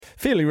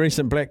Fairly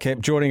recent black cap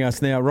joining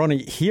us now.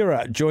 Ronnie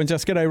Hira joins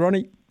us. G'day,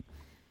 Ronnie.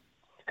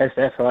 Hey,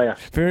 Steph, how are you?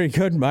 Very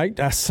good, mate.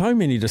 So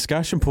many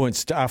discussion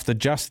points after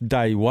just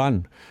day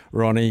one,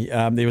 Ronnie.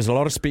 There was a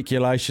lot of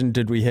speculation.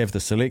 Did we have the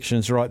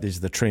selections right?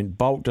 There's the Trent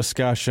Boult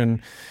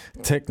discussion,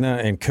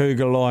 Tickner and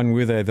Kugelijn,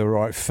 were they the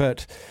right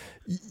fit?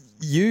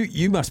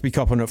 You must be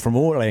copping it from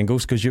all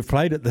angles because you've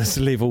played at this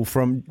level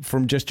from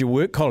just your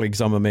work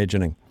colleagues, I'm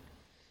imagining.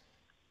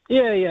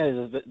 Yeah,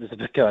 there's a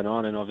bit going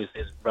on, and obviously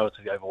it's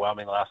relatively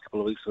overwhelming the last couple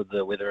of weeks with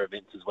the weather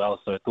events as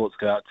well, so thoughts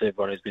go out to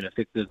everyone who's been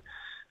affected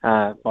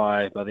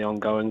by the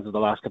ongoings of the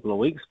last couple of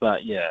weeks.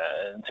 But yeah,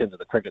 in terms of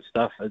the cricket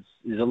stuff,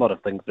 there's a lot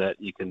of things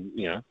that you can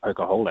poke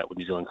a hole at with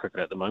New Zealand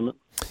cricket at the moment.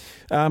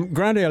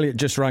 Grant Elliott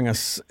just rang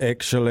us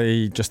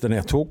actually just in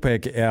our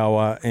talkback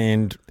hour,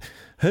 and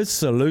his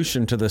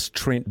solution to this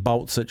Trent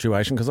Boult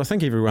situation, because I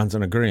think everyone's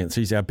in agreement,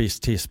 he's our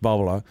best test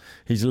bowler.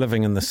 He's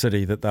living in the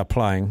city that they're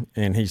playing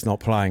and he's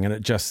not playing, and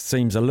it just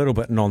seems a little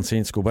bit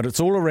nonsensical. But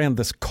it's all around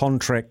this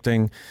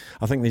contracting.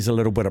 I think there's a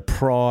little bit of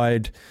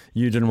pride.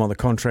 You didn't want the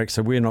contract,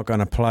 so we're not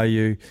going to play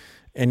you.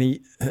 And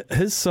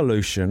his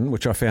solution,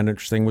 which I found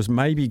interesting, was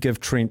maybe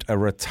give Trent a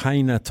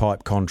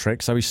retainer-type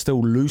contract, so he's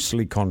still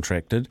loosely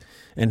contracted,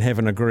 and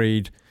haven't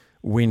agreed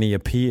when he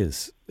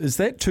appears. Is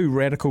that too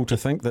radical to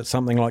think that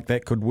something like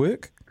that could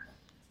work?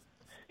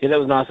 Yeah, that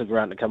was nice of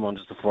Grant to come on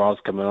just before I was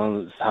coming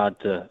on. It's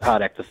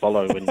hard act to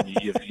follow when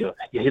your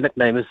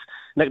nickname is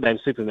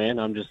Superman.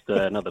 I'm just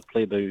another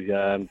plebe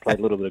who played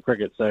a little bit of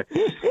cricket. So,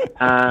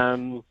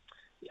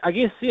 I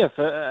guess, you've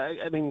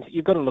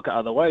got to look at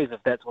other ways.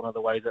 If that's one of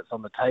the ways that's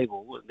on the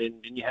table, then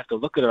you have to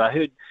look at it.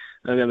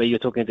 I remember you were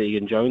talking to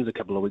Ian Jones a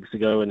couple of weeks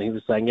ago, and he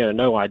was saying,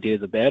 no idea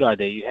is a bad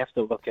idea. You have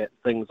to look at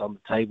things on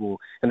the table,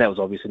 and that was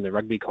obviously in the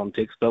rugby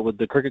context, but with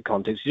the cricket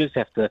context, you just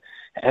have to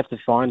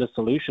find a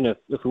solution. If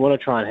we want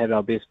to try and have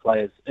our best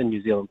players in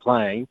New Zealand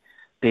playing,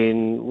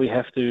 then we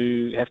have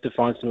to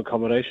find some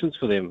accommodations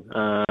for them.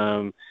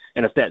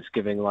 And if that's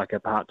giving like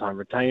a part-time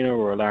retainer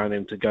or allowing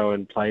them to go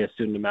and play a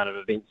certain amount of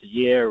events a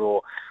year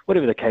or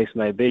whatever the case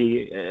may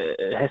be,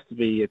 it has to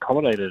be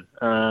accommodated.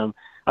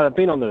 I've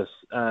been on this,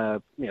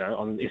 on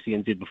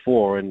SENZ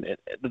before, and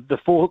the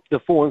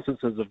four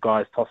instances of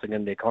guys tossing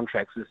in their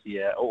contracts this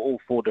year are all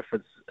four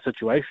different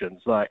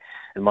situations. Like,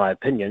 in my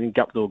opinion,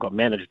 Guptill got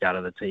managed out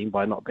of the team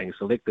by not being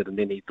selected, and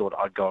then he thought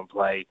I'd go and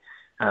play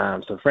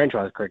some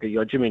franchise cricket. You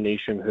got Jimmy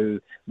Neesham,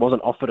 who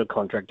wasn't offered a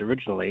contract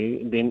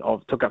originally, then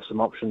took up some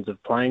options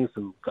of playing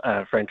some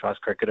franchise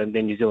cricket, and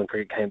then New Zealand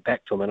cricket came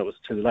back to him, and it was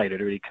too late.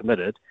 He'd already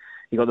committed.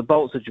 You got the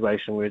Boult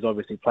situation, where he's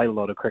obviously played a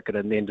lot of cricket,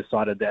 and then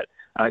decided that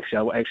I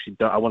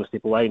want to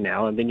step away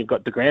now. And then you've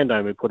got de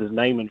Grandome, who put his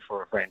name in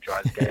for a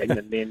franchise game,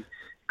 and then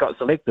got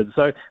selected.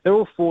 So they're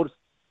all four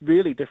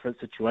really different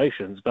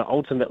situations, but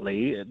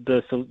ultimately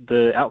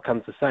the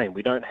outcome's the same.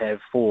 We don't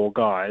have four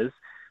guys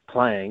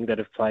playing that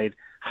have played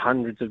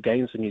hundreds of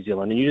games for New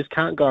Zealand, and you just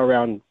can't go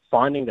around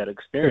finding that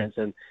experience.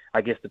 And I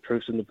guess the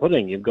proof's in the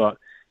pudding. You've got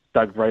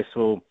Doug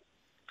Bracewell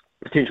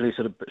potentially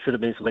should have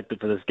been selected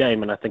for this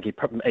game, and I think he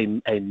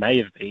may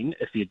have been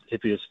if he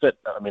was fit.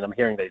 I mean, I'm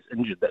hearing that he's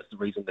injured. That's the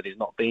reason that he's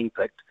not being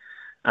picked.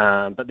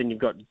 But then you've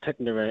got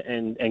Tickner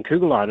and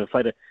Kugelijn, who've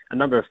played a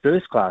number of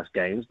first-class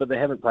games, but they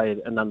haven't played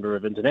a number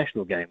of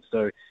international games.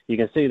 So you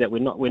can see that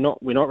we're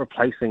not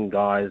replacing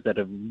guys that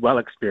are well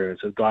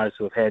experienced with guys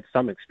who have had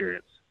some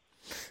experience.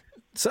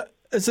 So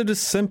is it as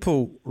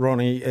simple,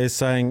 Ronnie, as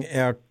saying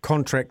our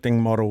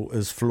contracting model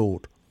is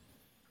flawed?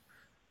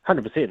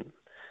 100%.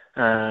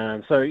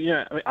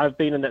 I've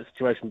been in that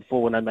situation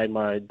before when I made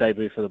my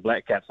debut for the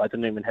Black Caps. I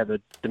didn't even have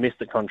a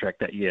domestic contract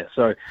that year.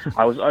 So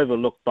I was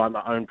overlooked by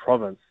my own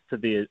province to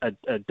be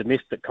a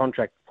domestic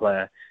contract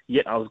player,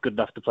 yet I was good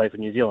enough to play for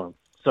New Zealand.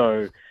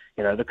 So,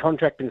 the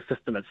contracting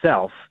system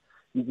itself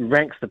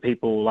ranks the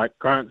people, like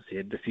Grant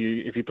said. If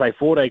you play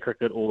 4-day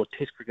cricket or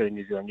test cricket in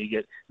New Zealand, you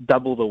get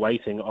double the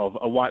weighting of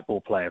a white ball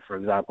player, for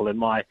example. And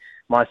my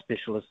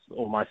specialist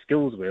or my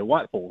skills were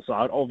white ball, so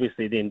I'd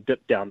obviously then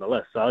dip down the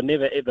list. So I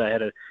never ever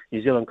had a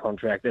New Zealand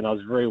contract, and I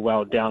was very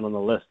well down on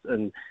the list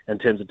in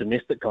terms of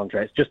domestic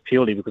contracts, just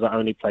purely because I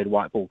only played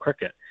white ball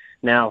cricket.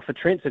 Now, for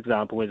Trent's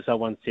example, where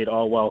someone said,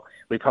 "Oh well,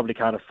 we probably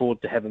can't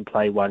afford to have him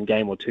play one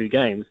game or two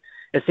games,"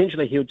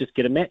 essentially he'll just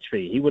get a match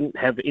fee. He wouldn't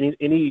have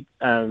any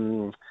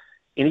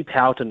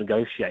power to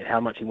negotiate how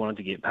much he wanted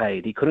to get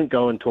paid. He couldn't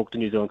go and talk to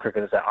New Zealand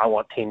cricket and say, I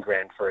want 10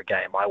 grand for a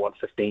game, I want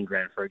 15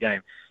 grand for a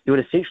game. He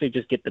would essentially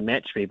just get the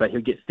match fee, but he'll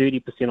get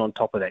 30% on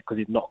top of that because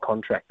he's not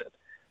contracted.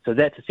 So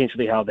that's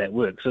essentially how that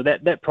works. So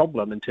that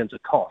problem in terms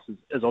of cost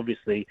is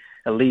obviously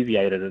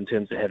alleviated in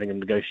terms of having a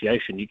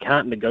negotiation. You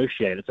can't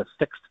negotiate. It's a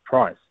fixed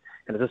price.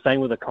 And it's the same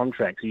with a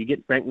contract. So you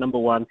get ranked number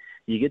one,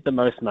 you get the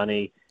most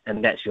money,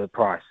 and that's your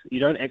price. You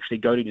don't actually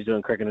go to New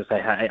Zealand cricket and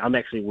say, hey, I'm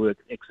actually worth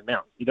X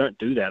amount. You don't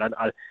do that.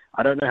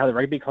 I don't know how the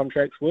rugby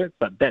contracts work,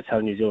 but that's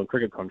how New Zealand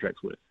cricket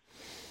contracts work.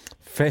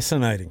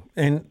 Fascinating.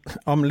 And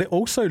I'm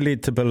also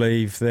led to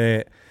believe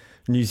that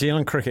New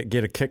Zealand cricket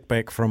get a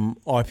kickback from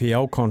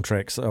IPL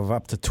contracts of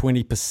up to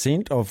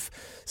 20% of,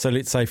 so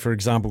let's say, for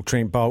example,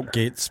 Trent Boult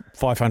gets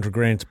 500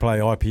 grand to play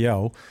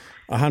IPL.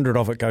 100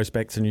 of it goes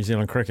back to New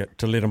Zealand cricket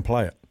to let him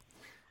play it.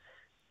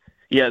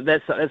 Yeah,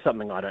 that's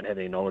something I don't have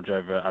any knowledge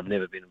over. I've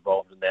never been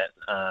involved in that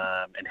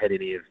and had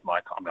any of my.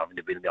 I've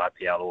never been in the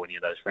IPL or any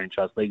of those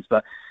franchise leagues,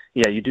 but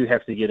yeah, you do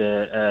have to get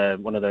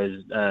one of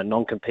those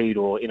non-compete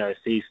or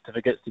NOC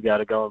certificates to be able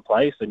to go and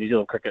play. So New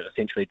Zealand Cricket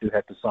essentially do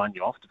have to sign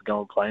you off to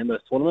go and play in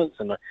those tournaments,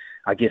 and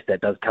I guess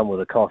that does come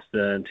with a cost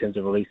in terms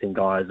of releasing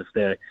guys. If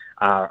there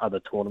are other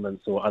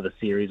tournaments or other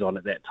series on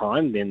at that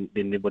time, then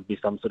there would be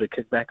some sort of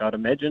kickback, I'd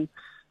imagine.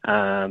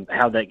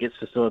 How that gets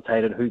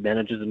facilitated, who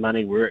manages the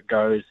money, where it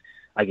goes,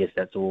 I guess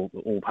that's all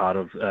part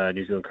of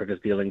New Zealand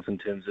Cricket's dealings in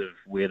terms of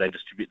where they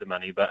distribute the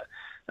money. But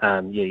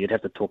you'd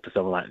have to talk to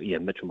someone like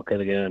Mitchell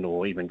McKilligan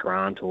or even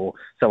Grant or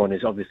someone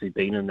who's obviously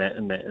been in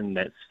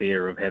that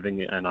sphere of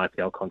having an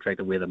IPL contract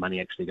and where the money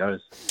actually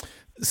goes.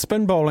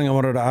 Spin bowling, I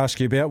wanted to ask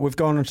you about. We've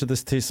gone into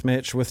this Test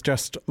match with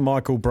just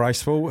Michael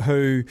Bracewell,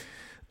 who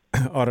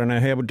I don't know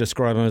how I would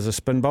describe him as a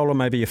spin bowler,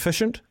 maybe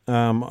efficient.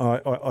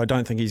 I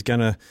don't think he's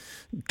going to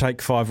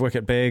take 5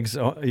 wicket bags,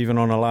 even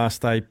on a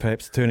last day,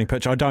 perhaps turning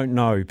pitch. I don't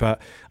know.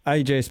 But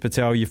Ajaz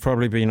Patel, you've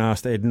probably been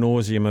asked ad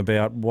nauseum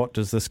about what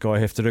does this guy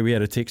have to do. We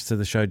had a text to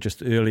the show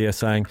just earlier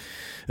saying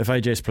if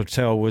Ajaz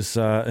Patel was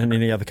in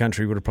any other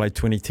country, he would have played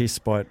 20 tests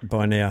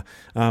by now.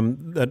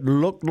 It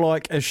looked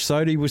like Ish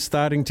Sodhi was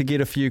starting to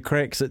get a few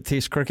cracks at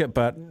Test cricket,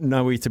 but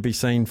nowhere to be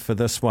seen for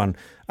this one.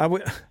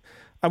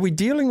 Are we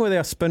dealing with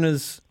our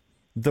spinners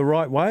the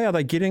right way? Are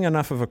they getting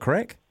enough of a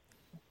crack?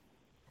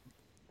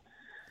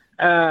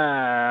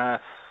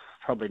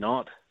 Probably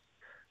not.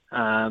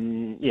 I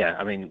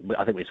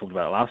think we talked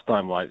about it last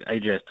time. Like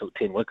Ajaz took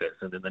 10 wickets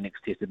and then the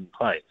next test didn't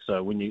play.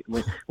 So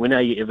when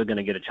are you ever going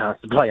to get a chance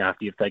to play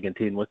after you've taken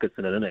 10 wickets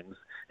in an innings?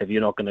 If you're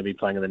not going to be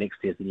playing in the next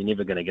test, then you're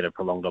never going to get a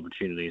prolonged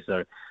opportunity.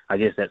 So I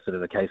guess that's sort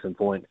of the case in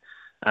point.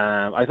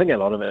 I think a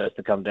lot of it has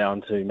to come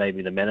down to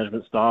maybe the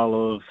management style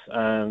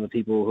of the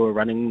people who are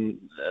running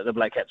the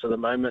Black Caps at the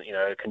moment.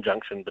 A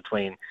conjunction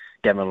between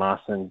Gavin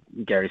Larson,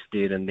 Gary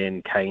Stead, and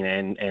then Kane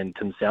and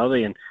Tim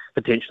Southee, and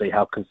potentially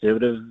how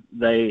conservative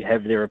they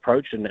have their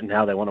approach and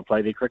how they want to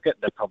play their cricket.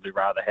 They'd probably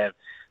rather have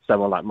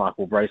someone like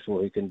Michael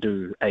Bracewell who can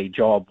do a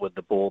job with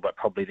the ball, but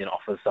probably then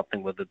offers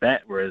something with the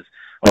bat. Whereas,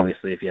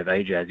 obviously, if you have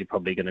Ajaz, you're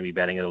probably going to be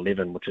batting at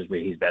 11, which is where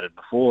he's batted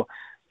before.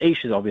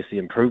 Ish has obviously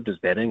improved his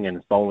batting and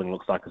his bowling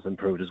looks like it's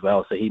improved as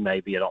well, so he may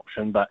be an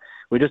option. But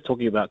we're just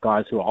talking about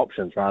guys who are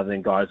options rather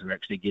than guys who are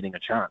actually getting a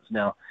chance.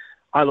 Now,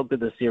 I looked at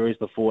the series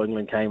before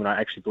England came, and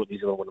I actually thought New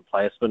Zealand wouldn't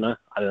play a spinner.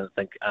 I didn't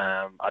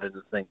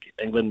think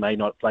England may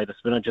not play the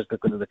spinner just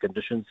because of the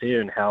conditions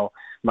here and how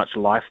much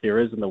life there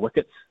is in the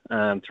wickets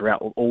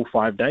throughout all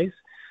 5 days,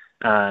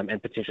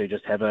 and potentially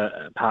just have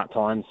a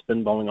part-time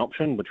spin bowling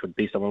option, which would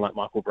be someone like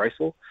Michael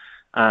Bracewell.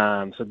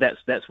 So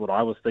that's what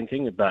I was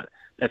thinking. But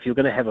if you're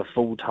going to have a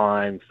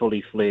full-time,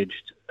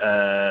 fully-fledged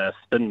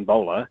spin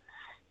bowler,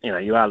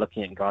 you are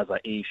looking at guys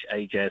like Ish,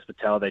 Ajaz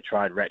Patel. They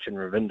tried Rachin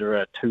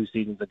Ravindra 2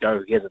 seasons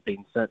ago. He hasn't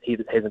been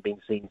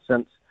seen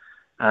since.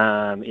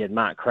 He had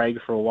Mark Craig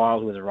for a while,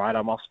 who was a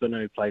right-arm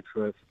off-spinner who played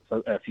for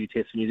a few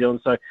tests for New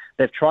Zealand. So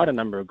they've tried a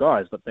number of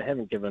guys, but they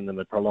haven't given them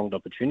a prolonged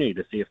opportunity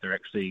to see if they're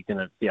actually going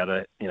to be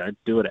able to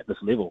do it at this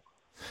level.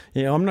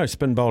 Yeah, I'm no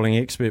spin bowling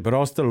expert, but I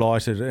was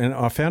delighted, and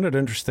I found it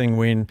interesting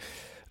when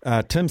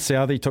Tim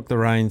Southee took the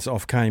reins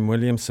off Kane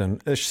Williamson.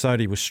 Ish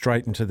Sodhi was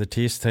straight into the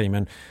Test team,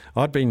 and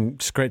I'd been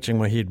scratching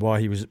my head why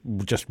he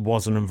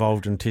wasn't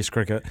involved in Test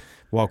cricket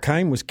while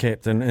Kane was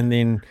captain, and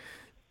then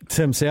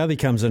Tim Southee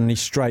comes in and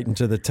he's straight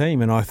into the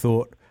team, and I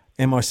thought,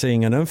 am I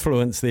seeing an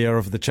influence there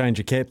of the change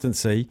of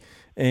captaincy?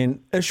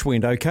 And Ish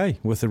went okay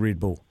with the red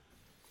ball.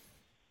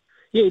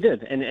 Yeah, he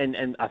did,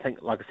 and I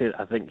think, like I said,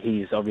 I think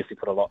he's obviously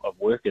put a lot of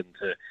work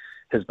into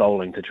his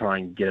bowling to try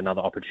and get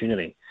another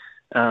opportunity.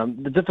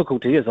 The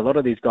difficulty is a lot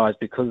of these guys,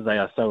 because they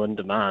are so in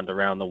demand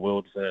around the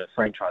world for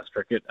franchise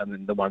cricket, and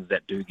then the ones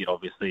that do get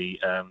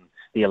obviously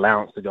the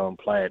allowance to go and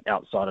play it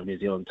outside of New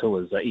Zealand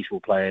tours. Each will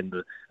play in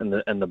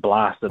the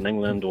Blast in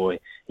England, or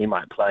he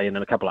might play in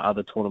a couple of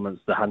other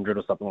tournaments, the 100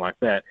 or something like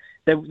that.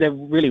 They're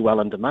really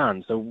well in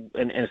demand. So,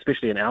 and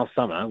especially in our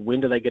summer,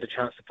 when do they get a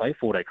chance to play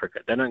 4-day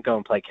cricket? They don't go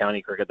and play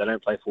county cricket. They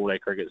don't play 4-day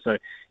cricket. So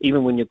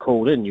even when you're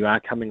called in, you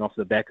are coming off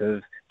the back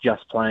of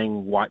just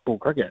playing white ball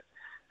cricket.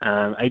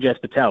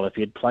 Ajaz Patel, if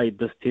he had played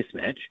this Test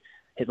match,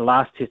 the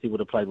last Test he would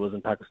have played was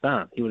in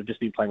Pakistan. He would have just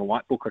been playing a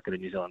white ball cricket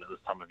in New Zealand at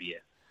this time of year.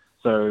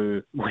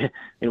 So,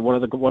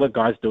 what are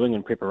guys doing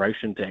in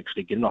preparation to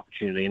actually get an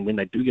opportunity? And when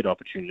they do get an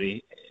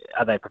opportunity,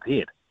 are they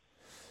prepared?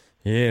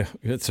 Yeah,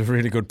 that's a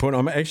really good point.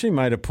 I actually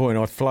made a point.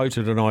 I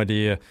floated an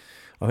idea,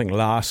 I think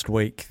last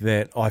week,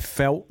 that I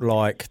felt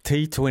like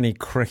T20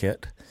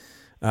 cricket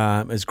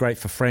is great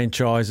for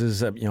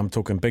franchises. I'm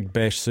talking Big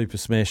Bash, Super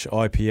Smash,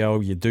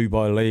 IPL, your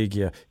Dubai League,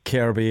 your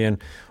Caribbean,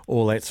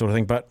 all that sort of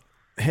thing. But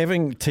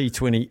having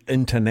T20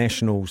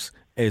 internationals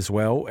as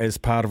well as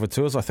part of a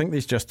tours, I think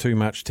there's just too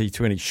much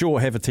T20. Sure,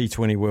 have a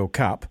T20 World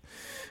Cup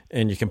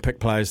and you can pick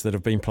players that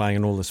have been playing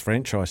in all this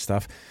franchise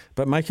stuff,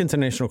 but make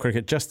international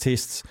cricket just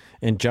tests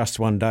and just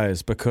one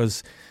days,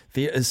 because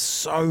there is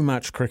so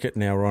much cricket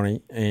now,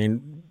 Ronnie,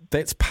 and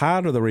that's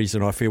part of the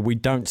reason I feel we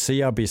don't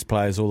see our best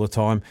players all the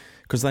time,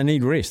 because they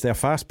need rest. Our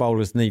fast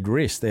bowlers need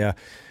rest. Our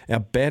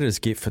batters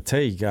get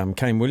fatigue.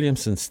 Kane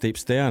Williamson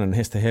steps down and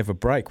has to have a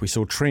break. We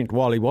saw Trent,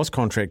 while he was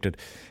contracted,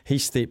 he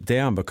stepped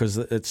down because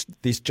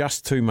there's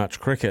just too much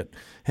cricket.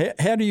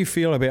 How do you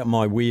feel about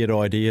my weird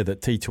idea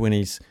that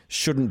T20s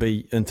shouldn't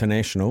be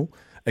international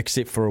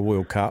except for a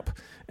World Cup,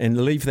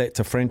 and leave that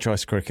to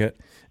franchise cricket?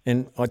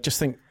 And I just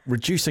think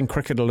reducing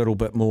cricket a little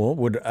bit more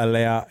would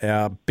allow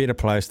our better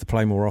players to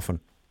play more often.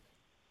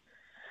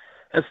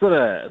 It's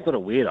not a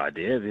weird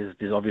idea.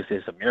 There's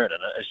obviously some merit in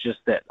it. It's just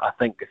that I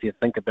think if you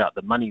think about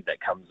the money that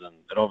comes in,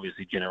 it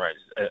obviously generates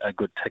a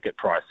good ticket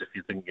price if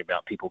you're thinking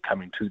about people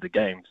coming to the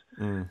games.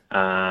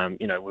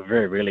 We're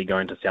very rarely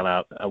going to sell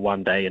out a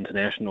one-day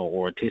international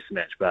or a test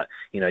match, but,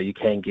 you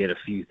can get a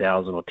few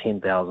thousand or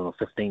 10,000 or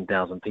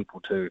 15,000 people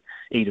to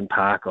Eden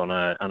Park on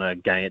a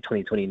game at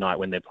 2020 night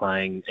when they're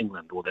playing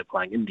England or they're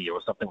playing India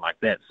or something like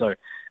that. So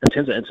in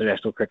terms of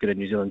international cricket in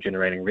New Zealand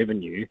generating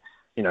revenue,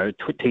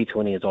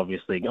 T20 is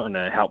obviously going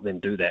to help them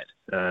do that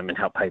and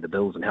help pay the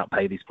bills and help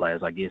pay these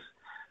players, I guess.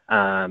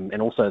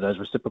 And also those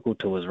reciprocal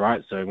tours,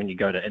 right? So when you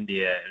go to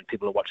India and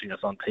people are watching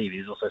us on TV,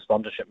 there's also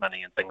sponsorship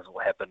money and things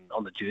will happen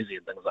on the jersey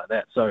and things like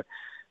that. So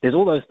there's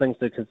all those things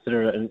to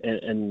consider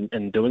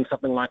in doing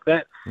something like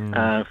that.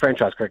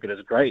 Franchise cricket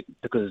is great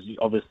because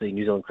obviously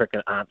New Zealand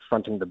cricket aren't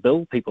fronting the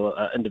bill. People,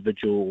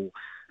 individual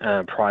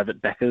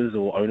private backers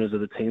or owners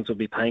of the teams will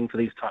be paying for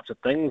these types of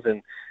things.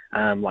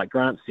 And like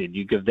Grant said,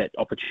 you give that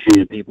opportunity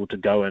to people to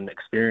go and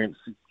experience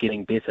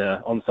getting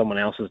better on someone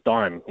else's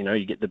dime.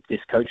 You get the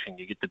best coaching,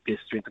 you get the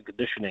best strength and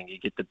conditioning, you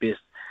get the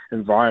best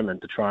environment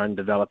to try and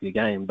develop your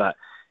game. But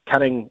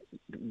cutting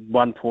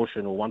one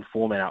portion or one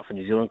format out for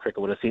New Zealand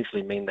cricket would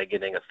essentially mean they're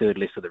getting a third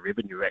less of the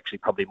revenue, actually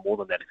probably more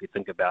than that if you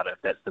think about it,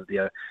 if that's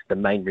the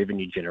main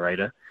revenue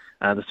generator.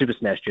 The Super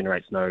Smash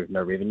generates no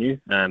revenue,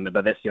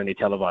 but that's the only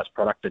televised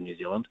product in New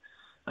Zealand.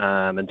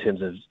 In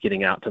terms of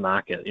getting out to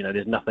market,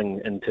 there's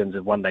nothing in terms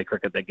of one-day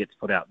cricket that gets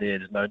put out there.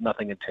 There's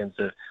nothing in terms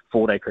of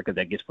four-day cricket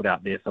that gets put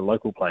out there for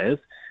local players.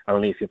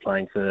 Only if you're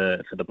playing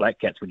for the Black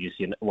Cats would you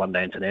see a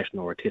one-day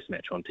international or a test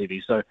match on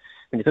TV. So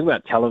when you think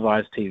about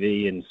televised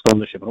TV and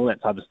sponsorship and all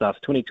that type of stuff,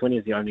 2020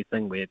 is the only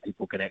thing where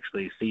people can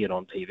actually see it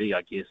on TV,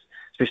 I guess,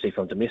 especially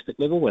from domestic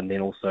level, and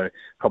then also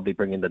probably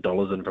bring in the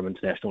dollars in from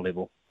international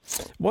level.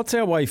 What's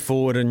our way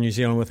forward in New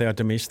Zealand with our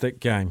domestic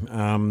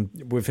game?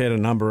 We've had a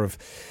number of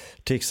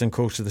texts and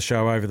calls to the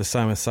show over the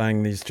summer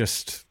saying it's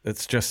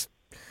just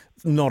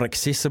not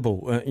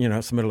accessible.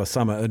 It's the middle of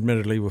summer.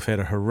 Admittedly, we've had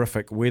a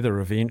horrific weather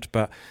event,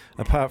 but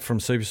apart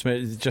from Super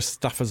Smash, just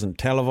stuff isn't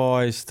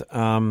televised.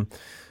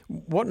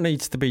 What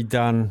needs to be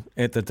done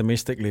at the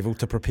domestic level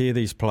to prepare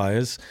these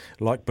players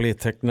like Blair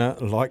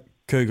Tickner, like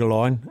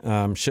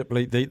Kugelijn,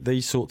 Shipley,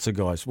 these sorts of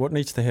guys? What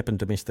needs to happen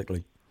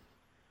domestically?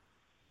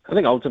 I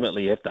think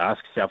ultimately you have to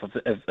ask yourself,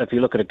 if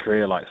you look at a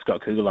career like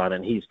Scott Kugelijn,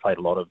 and he's played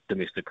a lot of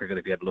domestic cricket,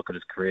 if you had a look at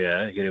his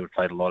career, he would have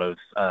played a lot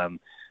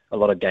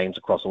of games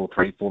across all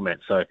three formats.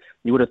 So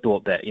you would have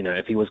thought that,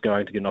 if he was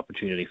going to get an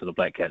opportunity for the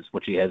Black Cats,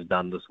 which he has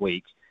done this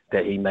week,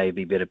 that he may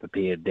be better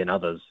prepared than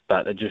others.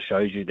 But it just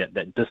shows you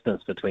that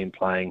distance between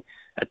playing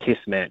a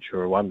test match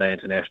or a one-day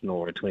international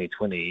or a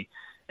 2020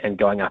 and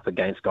going up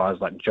against guys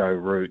like Joe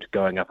Root,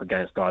 going up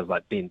against guys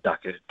like Ben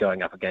Duckett,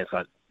 going up against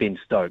like Ben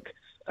Stokes,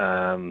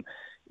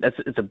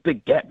 it's a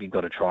big gap you've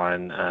got to try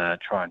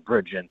and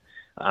bridge.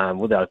 And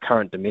with our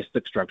current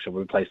domestic structure,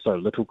 we play so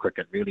little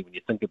cricket, really, when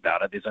you think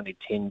about it. There's only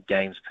 10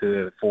 games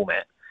per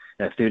format,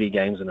 30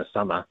 games in the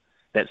summer.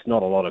 That's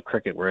not a lot of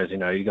cricket, whereas,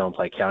 you go and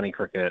play county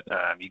cricket,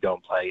 you go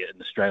and play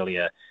in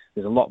Australia,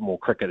 there's a lot more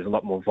cricket, there's a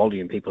lot more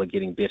volume, people are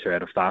getting better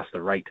at a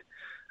faster rate.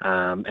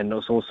 And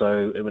it's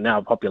also, we're now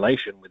a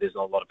population where there's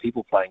not a lot of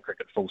people playing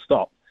cricket full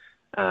stop.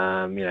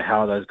 How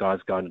are those guys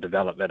going to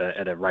develop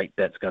at a rate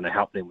that's going to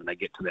help them when they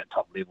get to that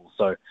top level?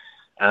 So,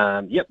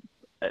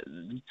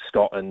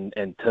 Scott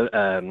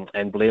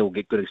and Blair will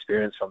get good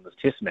experience from this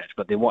test match,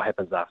 but then what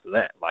happens after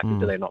that?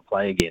 Do they not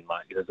play again?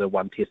 Is it a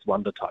one test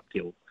wonder type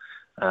deal?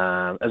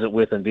 Is it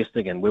worth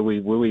investing in? Were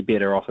we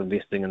better off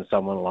investing in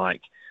someone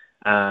like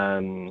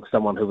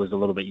someone who was a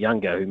little bit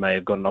younger, who may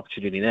have got an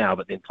opportunity now,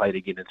 but then played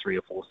again in 3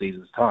 or 4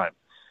 seasons' time?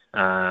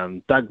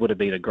 Doug would have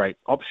been a great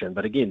option,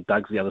 but again,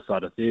 Doug's the other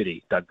side of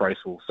 30, Doug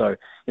Bracewell. So,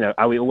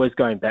 are we always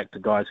going back to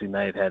guys who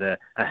may have had a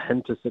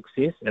hint of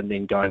success and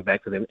then going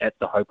back to them at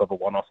the hope of a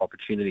one-off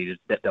opportunity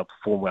that they'll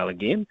perform well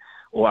again?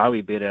 Or are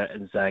we better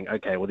in saying,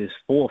 okay, well, there's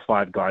 4 or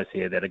 5 guys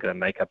here that are going to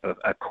make up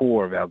a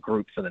core of our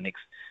group for the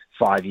next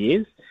 5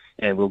 years,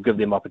 and we'll give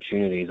them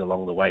opportunities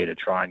along the way to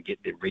try and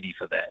get them ready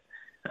for that.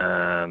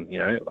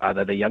 Are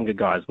they the younger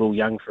guys? Will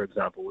Young, for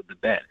example, with the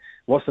bat.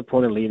 What's the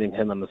point of leaving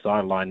him on the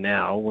sideline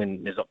now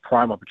when there's a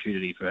prime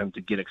opportunity for him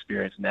to get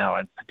experience now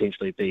and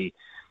potentially be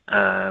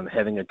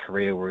having a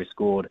career where he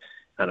scored,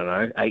 8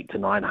 to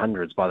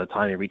 900s by the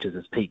time he reaches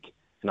his peak?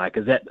 Like,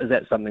 is that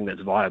something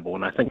that's viable?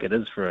 And I think it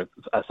is for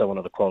someone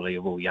of the quality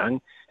of Will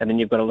Young. And then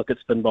you've got to look at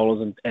spin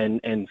bowlers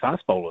and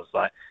fast bowlers.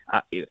 Like,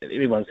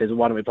 everyone says, well,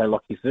 why don't we play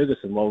Lockie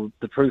Ferguson? Well,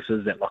 the proof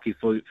is that Lockie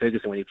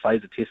Ferguson, when he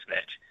plays a test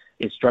match,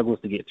 it struggles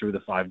to get through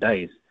the 5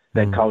 days.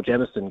 That Cole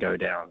Jamieson go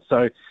down.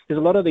 So there's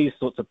a lot of these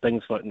sorts of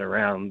things floating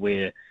around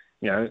where,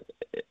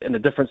 in a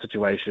different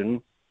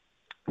situation,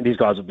 these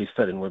guys would be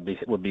fit and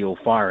would be all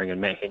firing.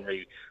 And Matt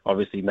Henry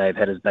obviously may have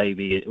had his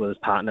baby with his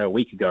partner a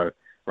week ago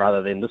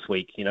rather than this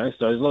week, So there's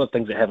a lot of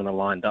things that haven't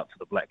aligned up for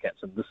the Black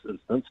Caps in this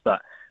instance.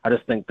 But I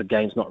just think the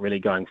game's not really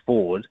going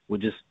forward. We're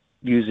just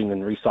using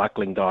and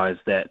recycling guys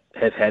that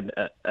have had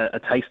a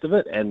taste of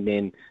it, and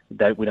then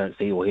we don't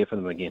see or hear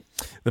from them again.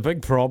 The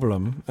big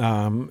problem,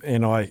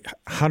 and I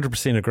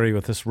 100% agree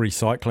with this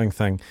recycling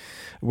thing,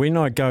 when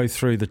I go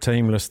through the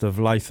team list of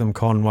Latham,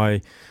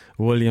 Conway,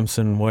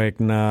 Williamson,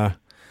 Wagner,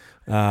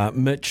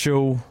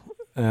 Mitchell,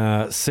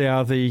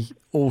 Southey,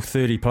 all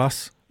 30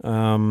 plus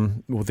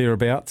or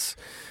thereabouts,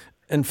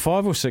 in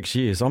 5 or 6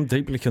 years, I'm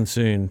deeply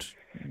concerned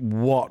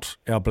what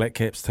our Black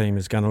Caps team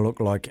is going to look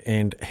like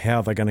and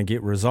how they're going to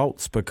get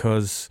results,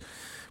 because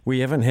we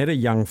haven't had a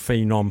young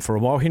phenom for a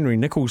while. Henry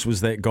Nichols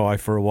was that guy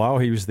for a while.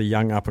 He was the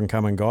young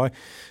up-and-coming guy.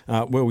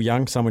 Will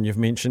Young, someone you've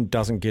mentioned,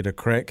 doesn't get a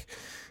crack.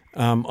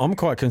 I'm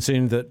quite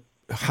concerned that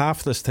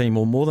half this team,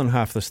 or more than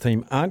half this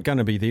team, aren't going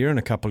to be there in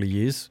a couple of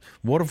years.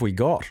 What have we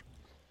got?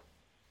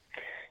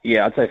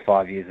 Yeah, I'd say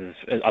 5 years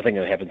I think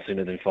it'll happen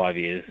sooner than 5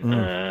 years.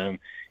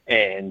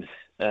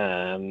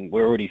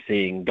 We're already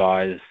seeing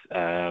guys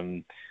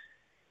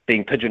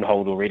being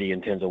pigeonholed already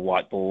in terms of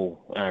white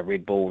ball,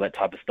 red ball, that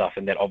type of stuff,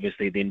 and that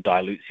obviously then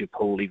dilutes your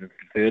pool even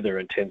further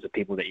in terms of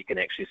people that you can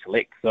actually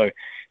select. So,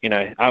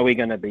 are we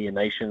going to be a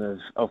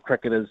nation of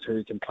cricketers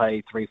who can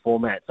play 3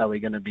 formats? Are we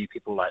going to be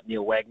people like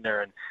Neil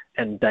Wagner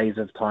and days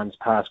of times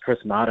past Chris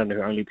Martin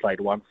who only played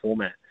 1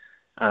 format?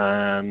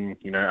 Are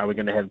we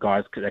going to have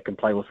guys that can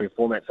play all 3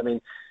 formats? I mean,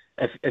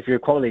 if you're a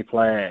quality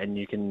player and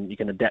you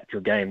can adapt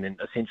your game, then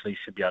essentially you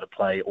should be able to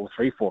play all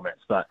 3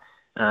 formats. But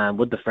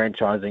with the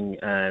franchising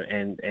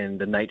and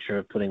the nature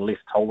of putting less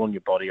toll on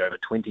your body over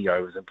 20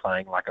 overs and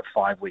playing like a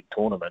 5-week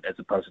tournament as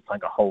opposed to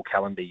playing a whole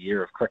calendar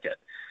year of cricket,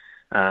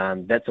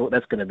 that's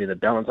going to be the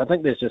balance. I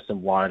think there's just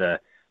some wider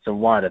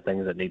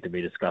things that need to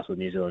be discussed with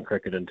New Zealand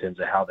cricket in terms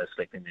of how they're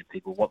selecting their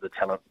people, what the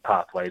talent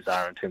pathways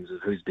are in terms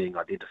of who's being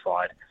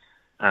identified,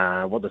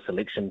 what the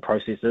selection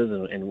process is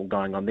and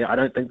going on there. I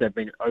don't think they've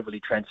been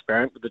overly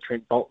transparent with the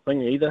Trent Bolt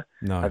thing either.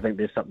 No. I think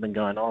there's something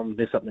going on.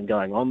 There's something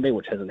going on there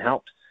which hasn't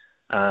helped.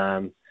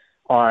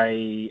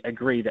 I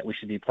agree that we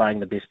should be playing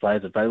the best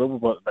players available,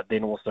 but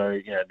then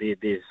also,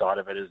 their side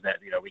of it is that,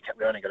 we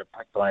only got to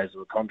pick players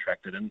who are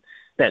contracted, and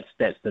that's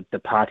the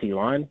party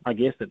line, I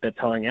guess, that they're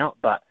towing out.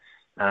 But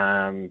we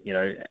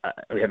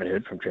haven't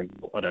heard from Trent.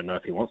 I don't know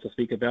if he wants to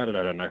speak about it.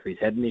 I don't know if he's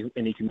had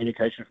any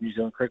communication from New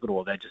Zealand Cricket,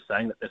 or they're just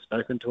saying that they've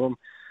spoken to him.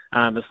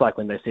 It's like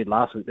when they said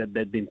last week that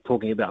they'd been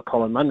talking about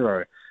Colin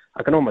Munro.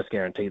 I can almost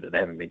guarantee that they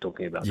haven't been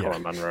talking about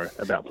Colin Munro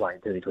about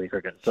playing T20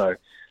 cricket. So,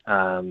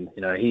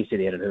 he said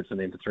he hadn't heard from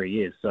them for 3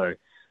 years. So,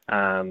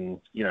 I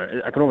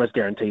can almost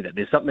guarantee that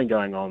there's something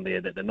going on there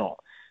that they're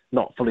not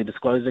fully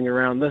disclosing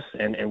around this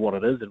and what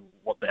it is and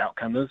what the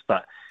outcome is.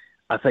 But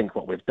I think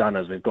what we've done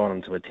is we've gone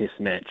into a test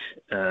match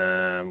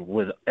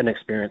with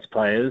inexperienced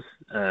players,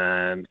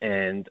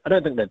 and I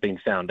don't think they've been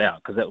found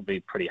out, because that would be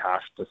pretty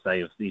harsh to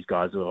say if these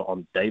guys were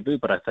on debut,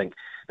 but I think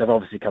they've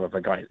obviously come up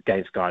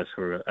against guys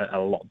who are a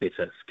lot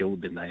better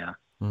skilled than they are.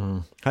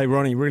 Hey,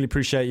 Ronnie, really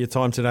appreciate your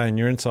time today and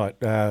your insight.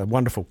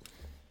 Wonderful.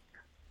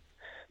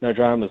 No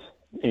dramas.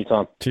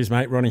 Anytime. Cheers,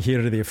 mate. Ronnie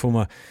Hira, the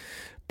former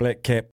Black Cap